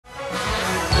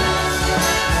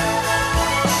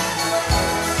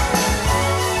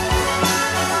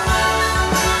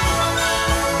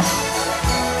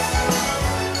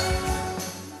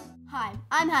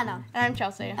I'm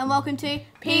Chelsea. And welcome to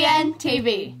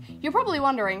PNTV. You're probably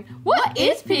wondering, what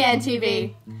is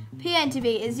PNTV?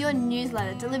 PNTV is your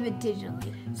newsletter delivered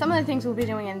digitally. Some of the things we'll be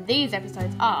doing in these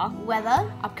episodes are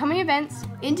Weather, upcoming events,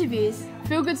 interviews,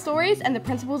 feel-good stories, and the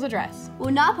principal's address. We'll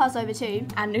now pass over to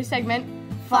Our new segment,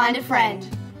 Find a Friend.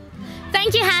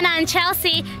 Thank you, Hannah and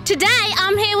Chelsea. Today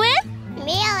I'm here with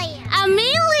Amelia.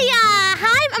 Amelia.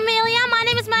 Hi, Amelia. My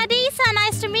name is Madisa.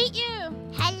 Nice to meet you.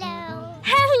 Hello.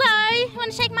 Hello. You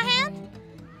want to shake my hand?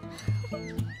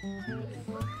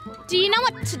 Do you know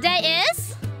what today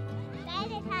is?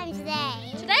 Valentine's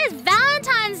Day. Today is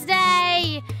Valentine's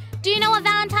Day. Do you know what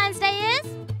Valentine's Day is?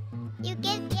 You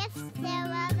give gifts to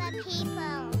other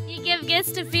people. You give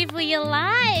gifts to people you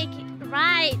like.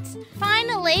 Right.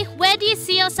 Finally, where do you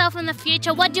see yourself in the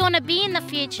future? What do you want to be in the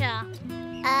future?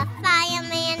 A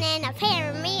fireman and a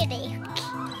paramedic.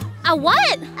 A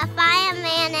what? A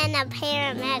fireman and a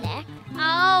paramedic.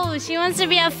 Oh, she wants to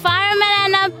be a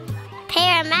fireman and a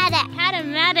Paramedic.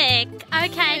 paramedic.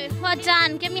 Okay, well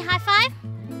done. Give me a high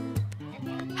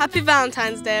five. Happy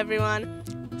Valentine's Day, everyone.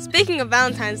 Speaking of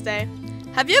Valentine's Day,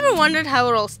 have you ever wondered how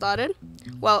it all started?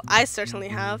 Well, I certainly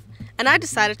have, and I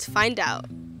decided to find out.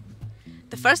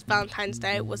 The first Valentine's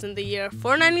Day was in the year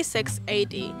 496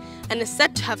 AD and is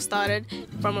said to have started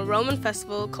from a Roman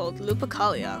festival called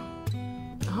Lupercalia.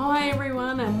 Hi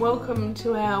everyone, and welcome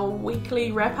to our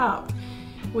weekly wrap-up.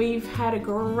 We've had a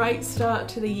great start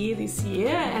to the year this year,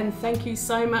 and thank you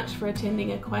so much for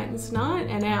attending Acquaintance Night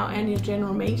and our annual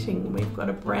general meeting. We've got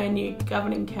a brand new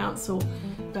governing council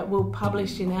that we'll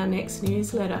publish in our next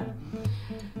newsletter.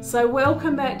 So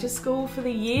welcome back to school for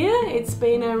the year. It's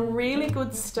been a really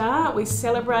good start. We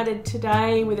celebrated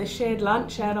today with a shared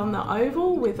lunch out on the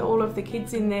Oval with all of the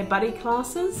kids in their buddy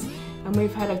classes, and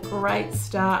we've had a great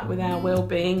start with our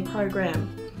wellbeing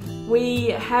program. We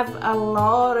have a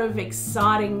lot of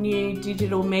exciting new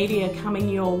digital media coming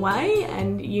your way,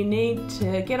 and you need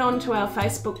to get onto our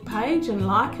Facebook page and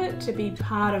like it to be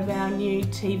part of our new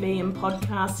TV and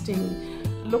podcasting.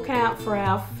 Look out for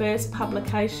our first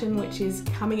publication, which is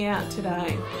coming out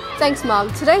today. Thanks,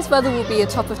 Mum. Today's weather will be a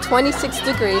top of 26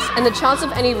 degrees and the chance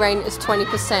of any rain is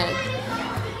 20%.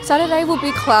 Saturday will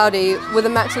be cloudy with a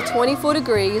max of 24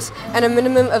 degrees and a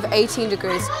minimum of 18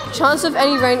 degrees. Chance of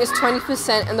any rain is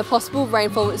 20% and the possible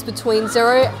rainfall is between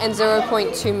 0 and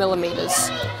 0.2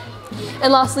 millimetres.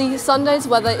 And lastly, Sunday's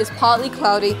weather is partly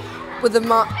cloudy with a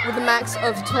max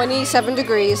of 27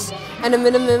 degrees and a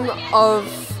minimum of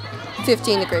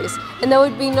 15 degrees. And there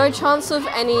would be no chance of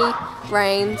any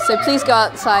rain, so please go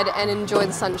outside and enjoy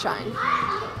the sunshine.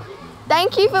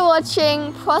 Thank you for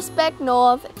watching Prospect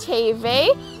North TV.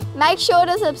 Make sure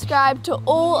to subscribe to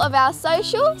all of our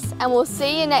socials, and we'll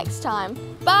see you next time.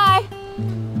 Bye!